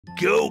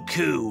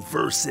Goku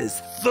versus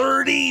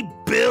 30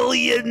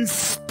 billion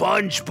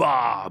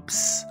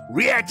Spongebobs.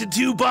 Reacted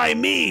to by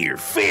me, your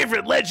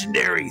favorite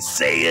legendary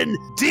Saiyan,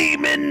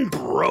 Demon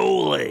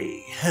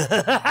Broly.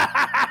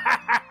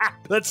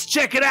 Let's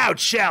check it out,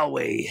 shall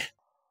we?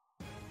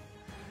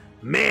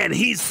 Man,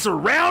 he's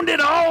surrounded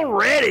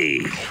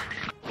already.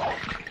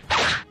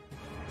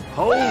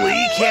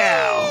 Holy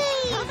cow.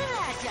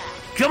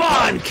 Come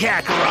on,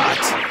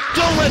 Kakarot.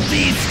 Don't let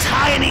these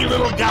tiny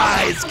little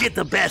guys get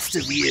the best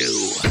of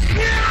you.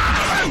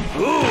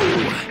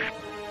 Ooh,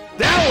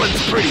 that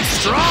one's pretty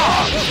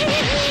strong.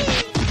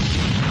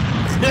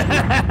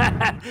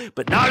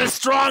 But not as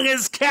strong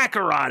as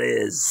Kakarot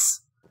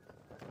is.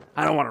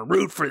 I don't want to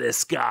root for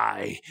this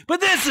guy,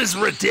 but this is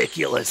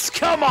ridiculous.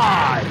 Come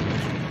on.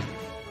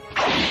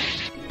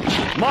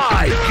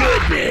 My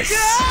goodness.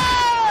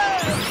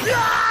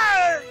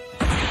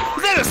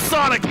 Was that a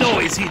sonic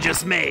noise he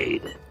just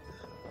made?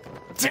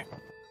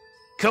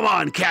 Come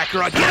on,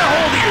 Kakarot, get a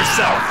hold of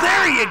yourself.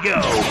 There you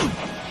go.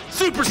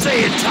 Super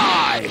Saiyan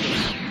time.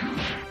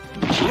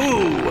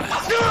 Ooh.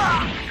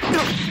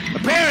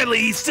 Apparently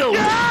he's still...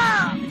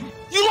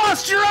 You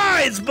lost your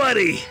eyes,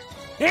 buddy.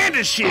 And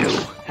a shoe.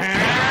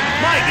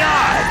 My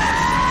God.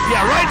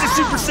 Yeah, right to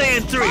Super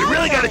Saiyan 3.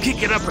 Really got to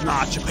kick it up a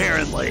notch,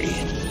 apparently.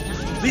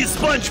 These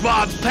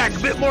SpongeBobs pack a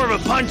bit more of a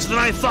punch than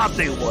I thought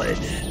they would.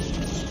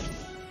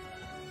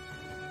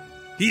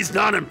 He's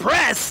not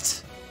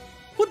impressed?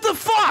 What the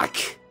fuck?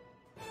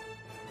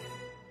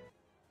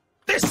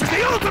 This is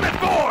the ultimate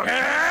form!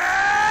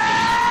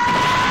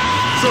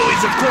 So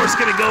he's of course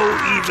gonna go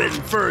even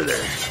further.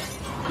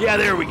 Yeah,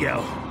 there we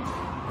go.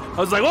 I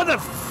was like, what the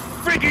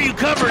frick are you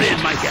covered in,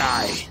 my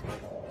guy?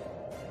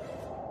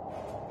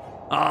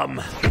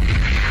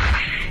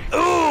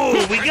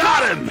 Ooh, we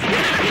got him!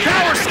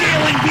 Power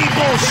scaling be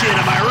bullshit,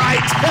 am I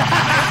right?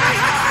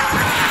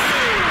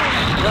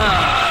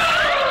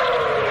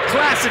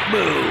 Classic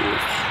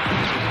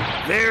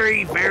move.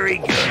 Very, very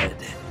good.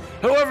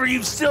 However,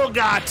 you've still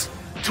got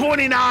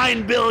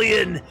 29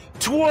 billion,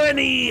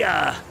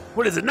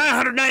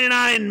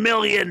 999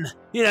 million,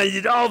 you know, you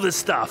did all this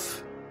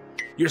stuff.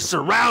 You're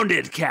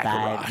surrounded,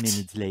 Kakarot. 5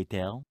 minutes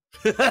later.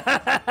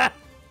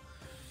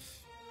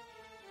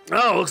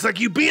 Oh, looks like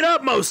you beat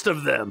up most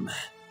of them.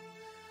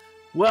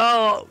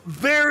 Well,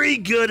 very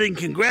good and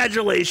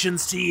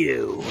congratulations to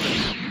you.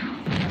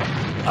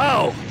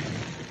 Oh.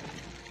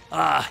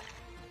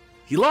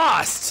 He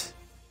lost.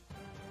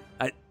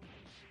 Of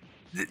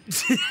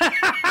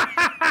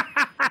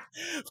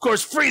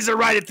course, Frieza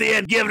right at the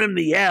end giving him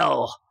the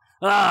L.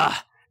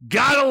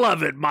 Gotta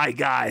love it, my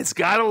guys.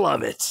 Gotta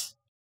love it.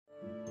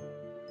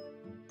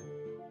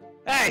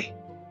 Hey,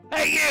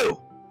 you!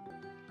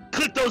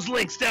 Click those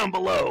links down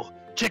below.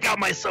 Check out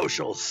my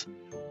socials.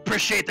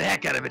 Appreciate the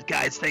heck out of it,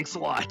 guys. Thanks a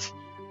lot.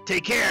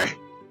 Take care.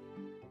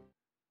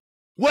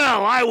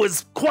 Well, I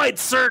was quite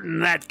certain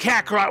that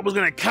Kakarot was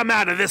going to come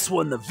out of this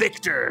one the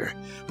victor,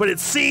 but it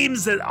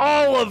seems that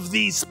all of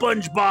these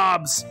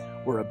SpongeBobs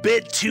were a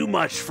bit too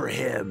much for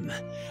him.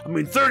 I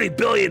mean, 30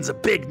 billion's a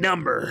big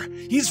number.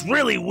 He's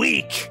really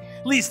weak,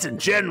 at least in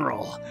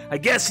general. I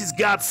guess he's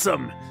got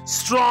some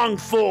strong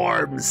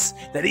forms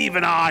that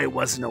even I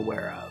wasn't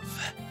aware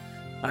of.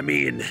 I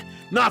mean,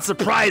 not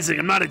surprising,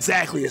 I'm not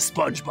exactly a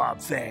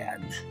SpongeBob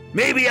fan.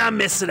 Maybe I'm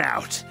missing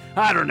out.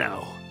 I don't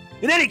know.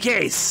 In any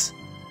case,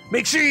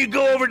 make sure you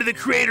go over to the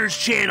creator's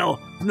channel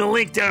from the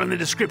link down in the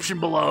description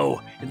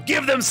below and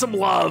give them some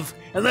love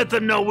and let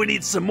them know we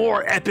need some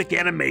more epic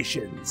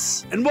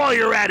animations. And while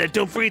you're at it,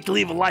 don't forget to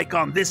leave a like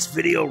on this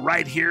video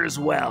right here as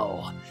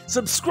well.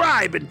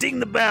 Subscribe and ding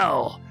the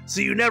bell so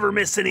you never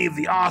miss any of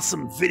the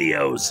awesome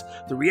videos,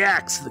 the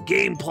reacts, the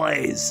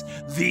gameplays,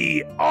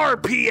 the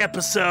RP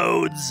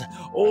episodes,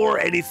 or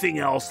anything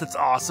else that's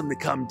awesome to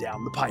come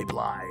down the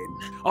pipeline.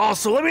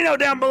 Also, let me know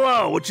down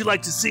below what you'd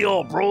like to see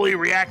old Broly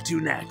react to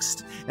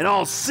next, and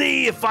I'll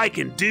see if I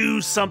can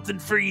do something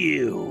for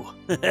you.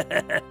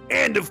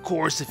 And of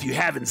course, if you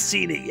haven't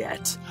seen it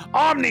yet,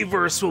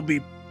 Omniverse will be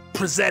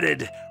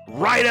presented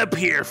right up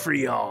here for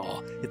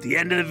y'all at the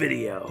end of the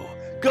video.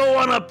 Go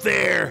on up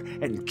there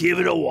and give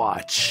it a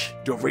watch.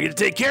 Don't forget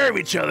to take care of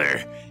each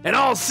other, and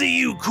I'll see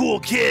you cool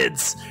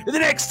kids in the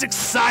next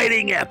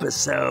exciting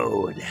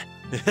episode.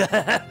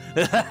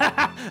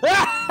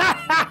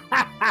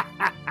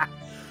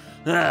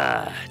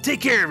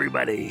 Take care,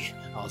 everybody.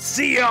 I'll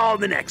see y'all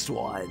in the next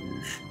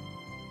one.